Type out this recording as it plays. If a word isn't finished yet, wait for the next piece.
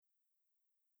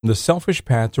The Selfish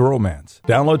Path to Romance.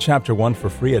 Download Chapter 1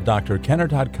 for free at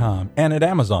drkenner.com and at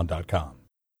amazon.com.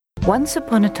 Once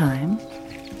upon a time,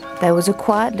 there was a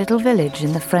quiet little village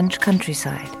in the French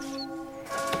countryside,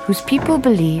 whose people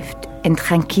believed in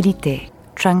tranquility.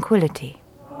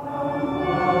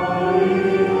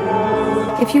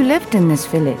 If you lived in this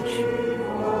village,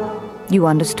 you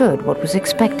understood what was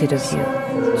expected of you.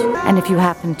 And if you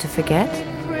happened to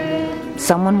forget,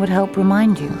 someone would help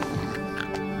remind you.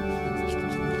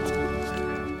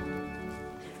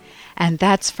 And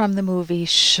that's from the movie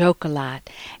Chocolat.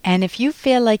 And if you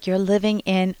feel like you're living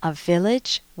in a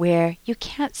village where you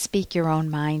can't speak your own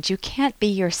mind, you can't be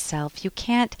yourself, you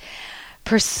can't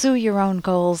pursue your own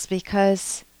goals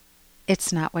because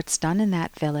it's not what's done in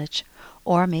that village.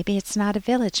 Or maybe it's not a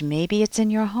village, maybe it's in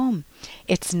your home.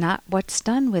 It's not what's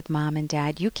done with mom and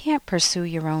dad. You can't pursue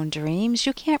your own dreams,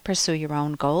 you can't pursue your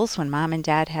own goals when mom and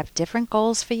dad have different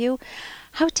goals for you.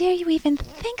 How dare you even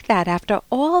think that after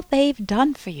all they've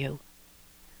done for you?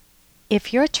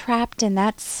 If you're trapped in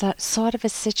that sort of a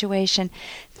situation,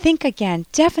 think again.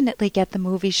 Definitely get the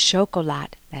movie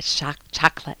Chocolat, that's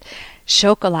chocolate,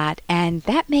 Chocolat, and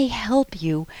that may help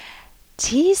you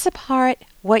tease apart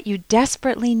what you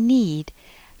desperately need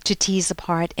to tease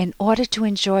apart in order to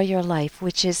enjoy your life,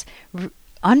 which is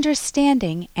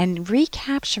understanding and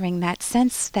recapturing that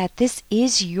sense that this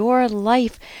is your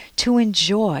life to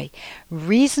enjoy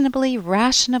reasonably,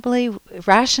 rationally,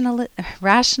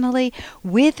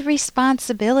 with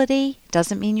responsibility.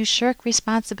 Doesn't mean you shirk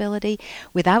responsibility,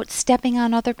 without stepping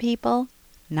on other people,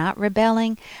 not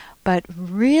rebelling, but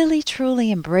really,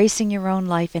 truly embracing your own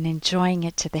life and enjoying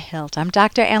it to the hilt. I'm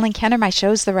Dr. Ellen Kenner. My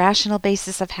show's The Rational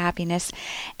Basis of Happiness,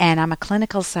 and I'm a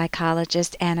clinical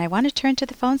psychologist. And I want to turn to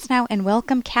the phones now and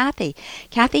welcome Kathy.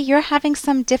 Kathy, you're having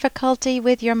some difficulty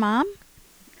with your mom?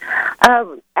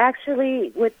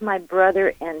 Actually, with my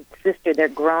brother and sister. They're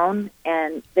grown,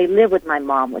 and they live with my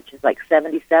mom, which is like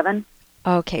 77.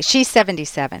 Okay, she's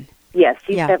 77. Yes,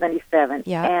 she's 77.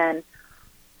 Yeah. And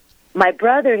my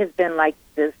brother has been like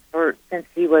this since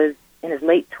he was in his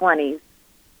late 20s,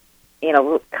 you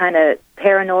know, kind of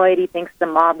paranoid. He thinks the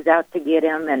mob's out to get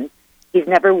him, and he's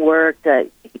never worked.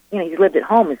 He's lived at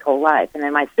home his whole life. And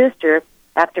then my sister,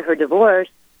 after her divorce,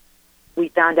 we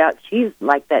found out she's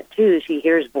like that too. She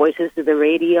hears voices through the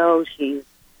radio. She's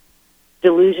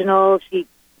delusional. She's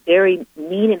very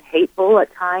mean and hateful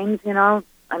at times, you know.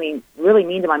 I mean, really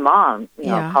mean to my mom, you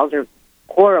know, calls her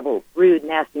horrible, rude,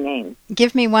 nasty names.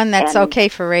 Give me one that's okay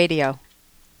for radio.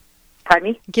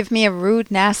 Pardon me? Give me a rude,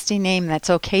 nasty name that's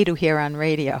okay to hear on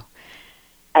radio.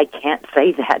 I can't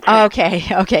say that. Okay.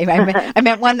 I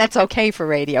meant one that's okay for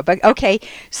radio. But okay,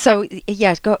 so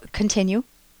go continue.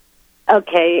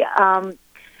 Okay.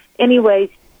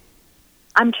 Anyways,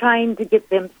 I'm trying to get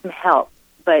them some help,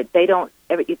 but they don't.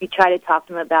 If you try to talk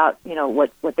to them about, you know,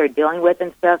 what they're dealing with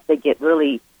and stuff, they get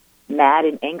really mad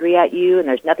and angry at you, and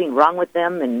there's nothing wrong with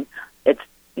them, and it's,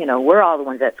 you know, we're all the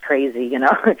ones that's crazy, you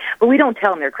know. But we don't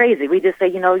tell them they're crazy. We just say,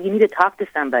 you know, you need to talk to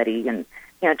somebody and,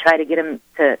 you know, try to get them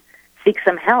to seek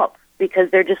some help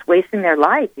because they're just wasting their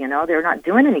life, you know. They're not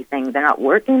doing anything. They're not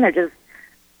working. They're just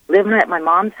living at my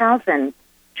mom's house and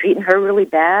treating her really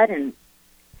bad. And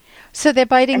so they're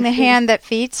biting the hand that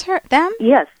feeds them?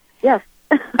 Yes.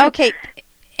 Okay.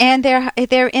 And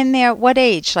they're in their what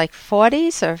age, like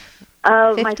 40s or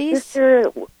 50s? My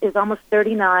sister is almost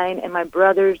 39, and my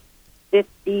brother's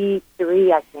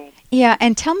 53, I think. Yeah,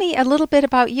 and tell me a little bit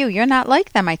about you. You're not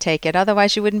like them, I take it.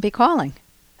 Otherwise, you wouldn't be calling.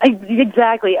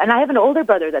 Exactly. And I have an older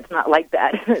brother that's not like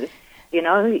that. You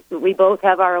know, we both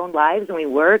have our own lives, and we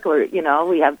work, or, you know,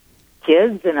 we have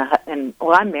kids, and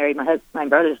well, I'm married. My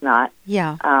brother's not.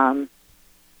 Yeah.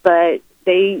 But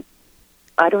I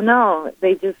don't know.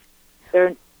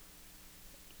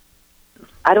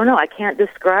 I don't know. I can't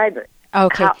describe it.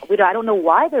 Okay. I don't know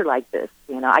why they're like this.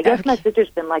 You know, I guess my sister's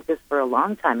been like this for a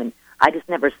long time, and I just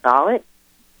never saw it.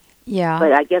 Yeah.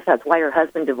 But I guess that's why her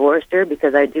husband divorced her,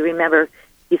 because I do remember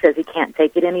he says he can't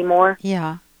take it anymore.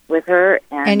 Yeah. With her.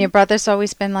 And your brother's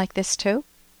always been like this too?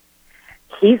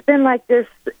 He's been like this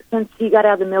since he got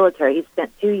out of the military. He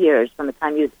spent 2 years from the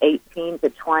time he was 18 to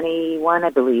 21, I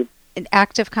believe. In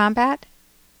active combat?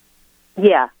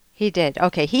 Yeah. He did.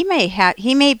 Okay. He may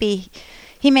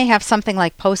have something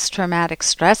like post-traumatic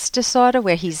stress disorder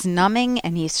where he's numbing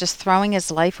and he's just throwing his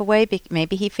life away.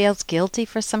 Maybe he feels guilty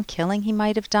for some killing he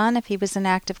might have done if he was in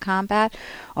active combat,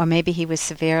 or maybe he was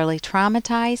severely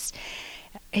traumatized.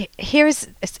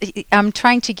 I'm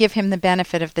trying to give him the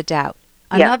benefit of the doubt.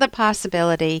 Yeah. Another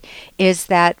possibility is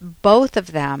that both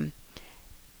of them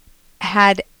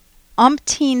had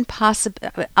umpteen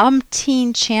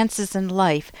chances in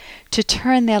life to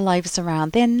turn their lives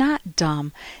around. They're not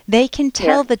dumb. They can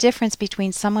tell Yes. the difference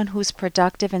between someone who's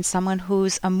productive and someone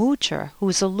who's a moocher,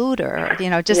 who's a looter,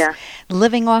 just Yeah.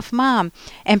 living off mom.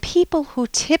 And people who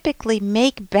typically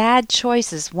make bad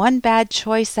choices, one bad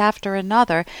choice after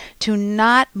another, to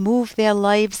not move their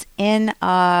lives in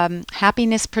a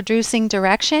happiness-producing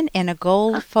direction, in a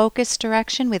goal-focused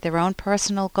direction with their own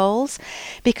personal goals,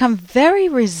 become very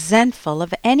resentful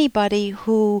of anybody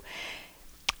who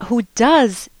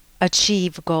does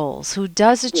achieve goals, who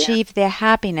does achieve their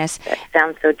happiness. That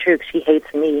sounds so true. 'Cause she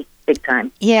hates me big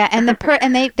time. Yeah, and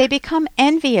they become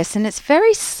envious, and it's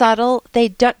very subtle. They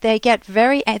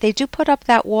do put up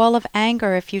that wall of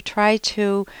anger if you try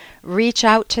to reach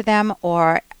out to them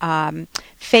or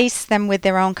face them with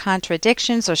their own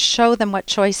contradictions or show them what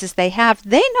choices they have.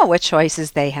 They know what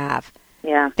choices they have.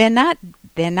 Yeah. They're not.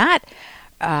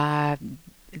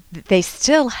 They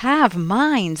still have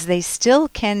minds. They still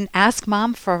can ask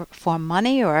mom for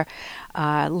money or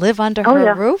live under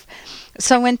her roof.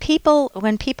 So when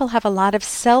people have a lot of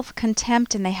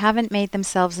self-contempt and they haven't made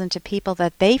themselves into people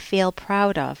that they feel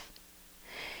proud of,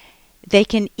 they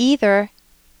can either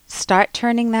start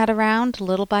turning that around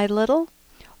little by little,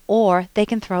 or they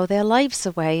can throw their lives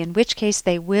away, in which case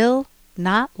they will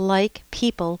not like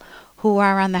people who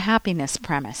are on the happiness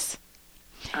premise.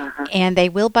 Uh-huh. And they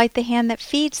will bite the hand that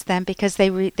feeds them because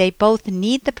they both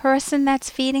need the person that's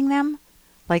feeding them,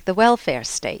 like the welfare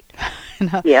state.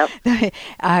 Yep.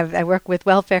 I work with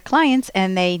welfare clients,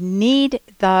 and they need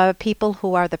the people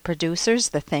who are the producers,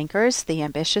 the thinkers, the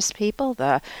ambitious people,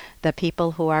 the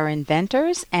people who are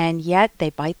inventors, and yet they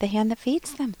bite the hand that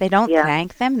feeds them. They don't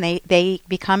thank them. They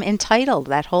become entitled.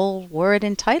 That whole word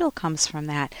entitled comes from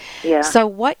that. Yeah. So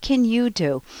what can you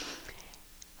do?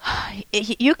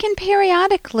 You can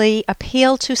periodically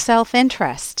appeal to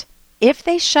self-interest. If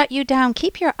they shut you down,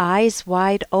 keep your eyes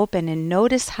wide open and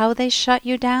notice how they shut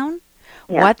you down,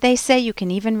 what they say. You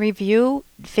can even review,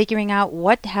 figuring out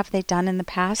what have they done in the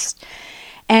past,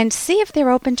 and see if they're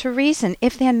open to reason.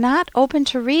 If they're not open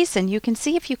to reason, you can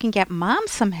see if you can get mom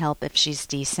some help if she's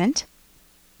decent.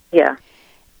 Yeah.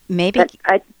 Maybe. Go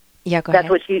ahead. That's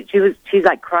what she's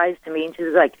like, cries to me, and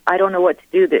she's like, I don't know what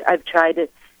to do. I've tried to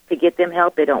get them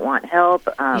help. They don't want help.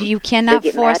 You cannot they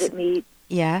get force. mad at me.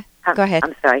 Yeah. Go ahead.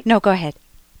 I'm sorry. No, go ahead.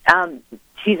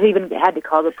 She's even had to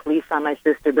call the police on my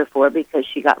sister before because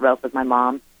she got rough with my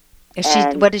mom.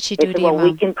 What did she do they to said, your well,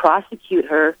 mom? we can prosecute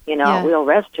her. We'll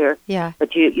arrest her. Yeah.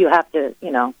 But you have to,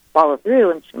 follow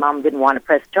through. And mom didn't want to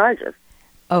press charges.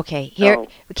 Okay. Here,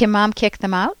 can mom kick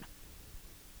them out?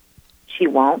 She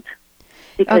won't,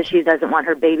 because she doesn't want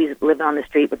her babies living on the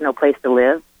street with no place to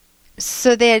live.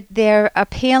 So they're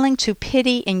appealing to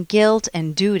pity and guilt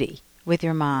and duty with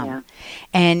your mom. Yeah.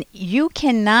 And you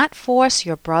cannot force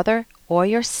your brother or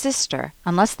your sister,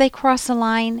 unless they cross a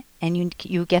line and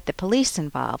you get the police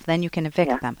involved, then you can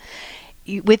evict them.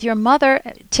 With your mother,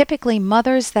 typically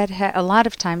mothers that a lot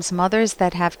of times mothers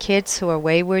that have kids who are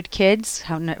wayward kids,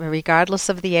 regardless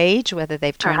of the age, whether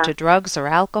they've turned to drugs or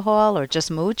alcohol or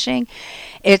just mooching,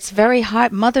 it's very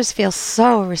hard. Mothers feel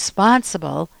so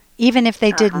responsible, even if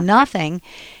they did nothing,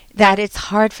 that it's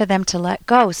hard for them to let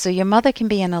go. So your mother can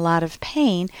be in a lot of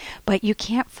pain, but you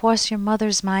can't force your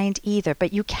mother's mind either.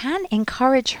 But you can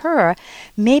encourage her.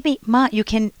 Maybe you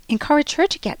can encourage her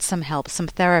to get some help, some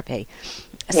therapy.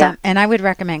 And I would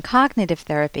recommend cognitive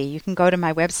therapy. You can go to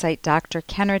my website,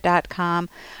 drkenner.com.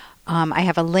 I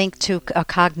have a link to a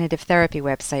cognitive therapy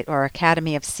website, or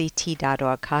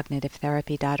academyofct.org,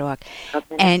 cognitivetherapy.org.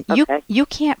 And you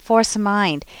can't force a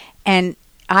mind. And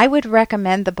I would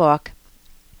recommend the book,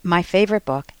 my favorite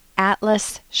book,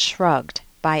 Atlas Shrugged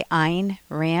by Ayn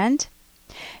Rand.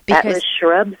 Atlas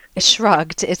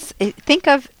Shrugged. Think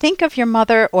of your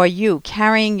mother or you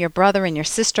carrying your brother and your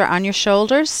sister on your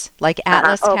shoulders, like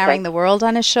Atlas carrying the world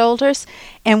on his shoulders.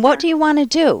 And what do you want to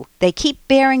do? They keep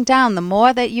bearing down. The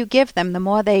more that you give them, the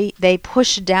more they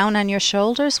push down on your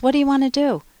shoulders. What do you want to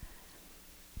do?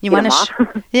 You want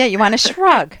to you want to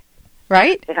shrug.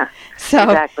 Right? Yeah,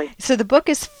 exactly. So the book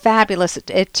is fabulous.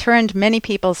 It turned many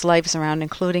people's lives around,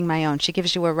 including my own. She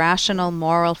gives you a rational,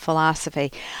 moral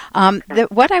philosophy.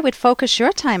 What I would focus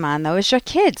your time on, though, is your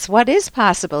kids. What is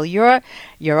possible? Your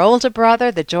older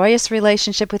brother, the joyous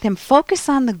relationship with him. Focus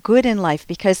on the good in life,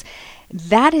 because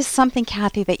that is something,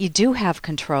 Kathy, that you do have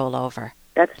control over.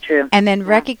 That's true. And then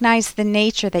recognize the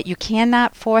nature that you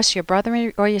cannot force your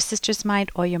brother or your sister's mind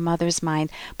or your mother's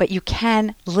mind, but you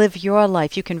can live your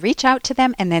life. You can reach out to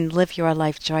them and then live your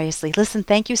life joyously. Listen,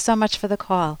 thank you so much for the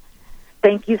call.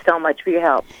 Thank you so much for your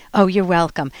help. Oh, you're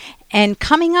welcome. And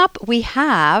coming up, we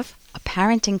have a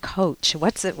parenting coach.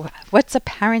 What's a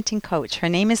parenting coach? Her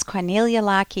name is Cornelia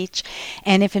Lakich.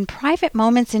 And if in private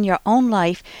moments in your own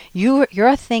life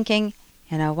you're thinking,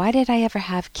 why did I ever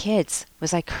have kids?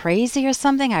 Was I crazy or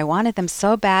something? I wanted them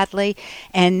so badly,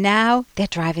 and now they're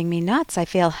driving me nuts. I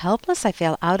feel helpless. I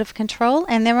feel out of control,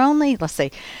 and they're only, let's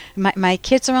say, my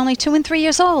kids are only 2 and 3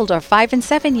 years old, or 5 and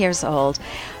 7 years old.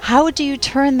 How do you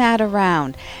turn that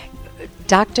around?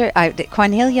 Dr.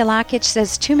 Cornelia Lakich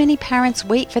says too many parents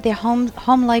wait for their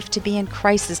home life to be in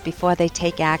crisis before they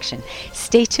take action.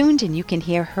 Stay tuned and you can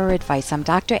hear her advice. I'm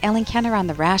Dr. Ellen Kenner on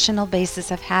the Rational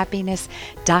Basis of Happiness,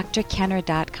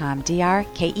 drkenner.com,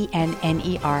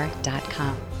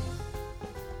 drkenner.com.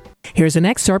 Here's an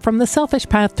excerpt from The Selfish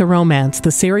Path to Romance,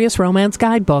 the Serious Romance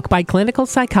Guidebook by clinical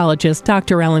psychologist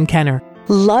Dr. Ellen Kenner.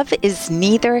 Love is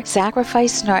neither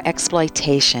sacrifice nor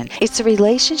exploitation. It's a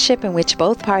relationship in which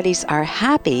both parties are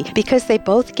happy because they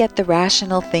both get the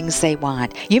rational things they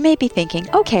want. You may be thinking,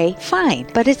 okay, fine,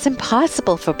 but it's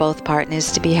impossible for both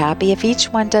partners to be happy if each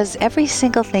one does every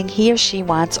single thing he or she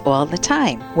wants all the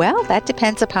time. Well, that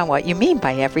depends upon what you mean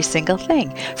by every single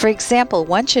thing. For example,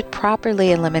 one should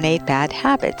properly eliminate bad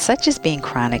habits, such as being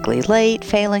chronically late,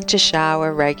 failing to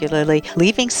shower regularly,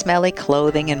 leaving smelly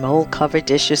clothing and mold-covered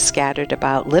dishes scattered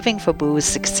about, living for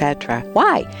booze, etc.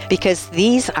 Why? Because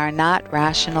these are not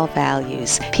rational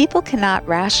values. People cannot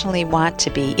rationally want to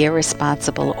be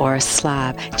irresponsible or a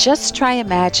slob. Just try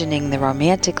imagining the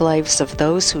romantic lives of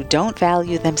those who don't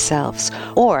value themselves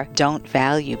or don't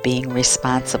value being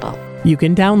responsible. You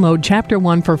can download Chapter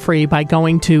 1 for free by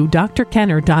going to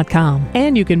drkenner.com,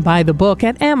 and you can buy the book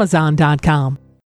at amazon.com.